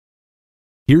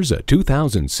Here's a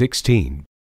 2016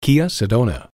 Kia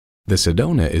Sedona. The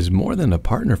Sedona is more than a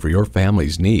partner for your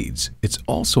family's needs. It's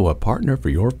also a partner for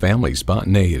your family's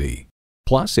spontaneity.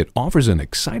 Plus, it offers an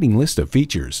exciting list of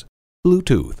features: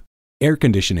 Bluetooth, air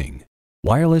conditioning,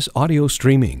 wireless audio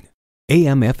streaming,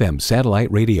 AM/FM satellite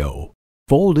radio,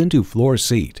 fold-into floor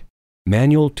seat,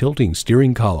 manual tilting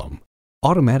steering column,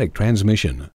 automatic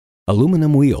transmission,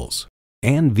 aluminum wheels,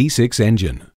 and V6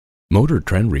 engine. Motor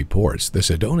Trend reports the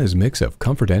Sedona's mix of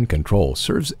comfort and control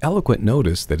serves eloquent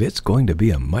notice that it's going to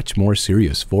be a much more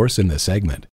serious force in the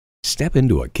segment. Step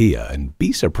into a Kia and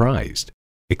be surprised.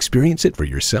 Experience it for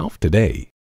yourself today.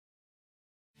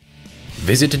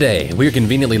 Visit today. We're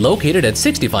conveniently located at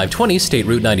 6520 State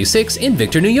Route 96 in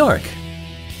Victor, New York.